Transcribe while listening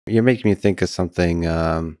You're making me think of something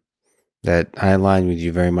that I align with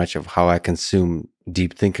you very much of how I consume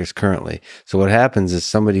deep thinkers currently. So what happens is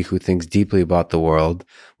somebody who thinks deeply about the world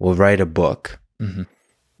will write a book. Hmm.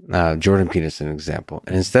 Jordan Peterson example.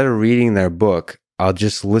 And instead of reading their book, I'll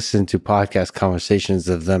just listen to podcast conversations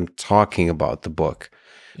of them talking about the book,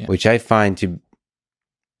 Yeah. which I find to,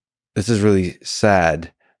 this is really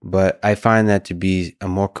sad, but I find that to be a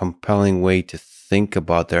more compelling way to think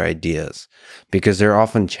about their ideas because they're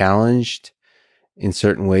often challenged in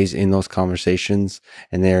certain ways in those conversations,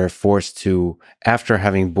 and they're forced to, after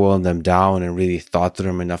having boiled them down and really thought through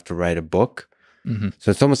them enough to write a book. Hmm.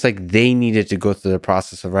 So it's almost like they needed to go through the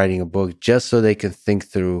process of writing a book just so they can think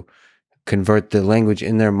through, convert the language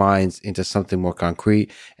in their minds into something more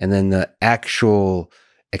concrete, and then the actual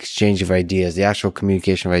exchange of ideas, the actual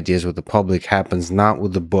communication of ideas with the public happens not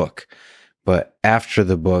with the book, but after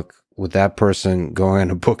the book with that person going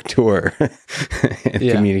on a book tour and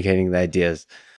Yeah. communicating the ideas.